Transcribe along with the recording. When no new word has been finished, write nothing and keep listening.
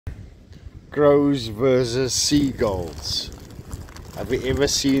Crows versus seagulls. Have you ever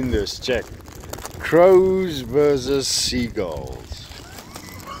seen this? Check. Crows versus seagulls.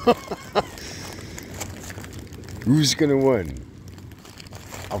 Who's gonna win?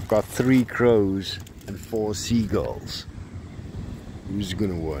 I've got 3 crows and 4 seagulls. Who's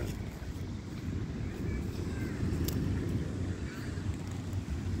gonna win?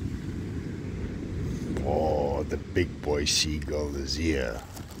 Oh, the big boy seagull is here.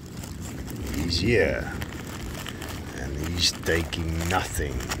 He's here. And he's taking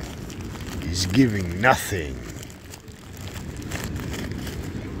nothing. He's giving nothing.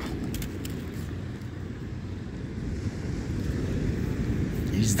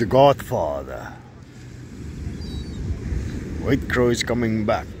 He's the godfather. White crow is coming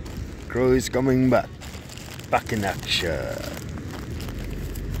back. Crow is coming back. Back in action.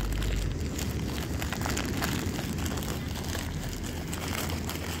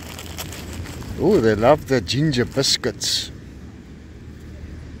 Oh, they love the ginger biscuits.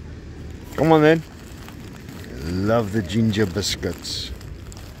 Come on then. Love the ginger biscuits.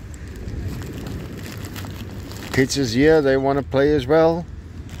 Kids is here, they want to play as well.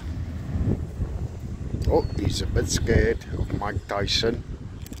 Oh, he's a bit scared of Mike Tyson.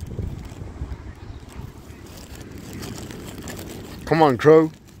 Come on,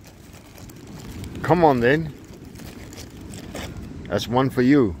 crow. Come on then. That's one for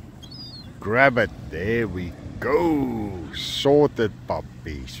you. Grab it. There we go. Sorted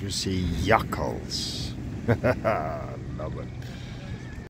puppies. You see yuckles. Love it.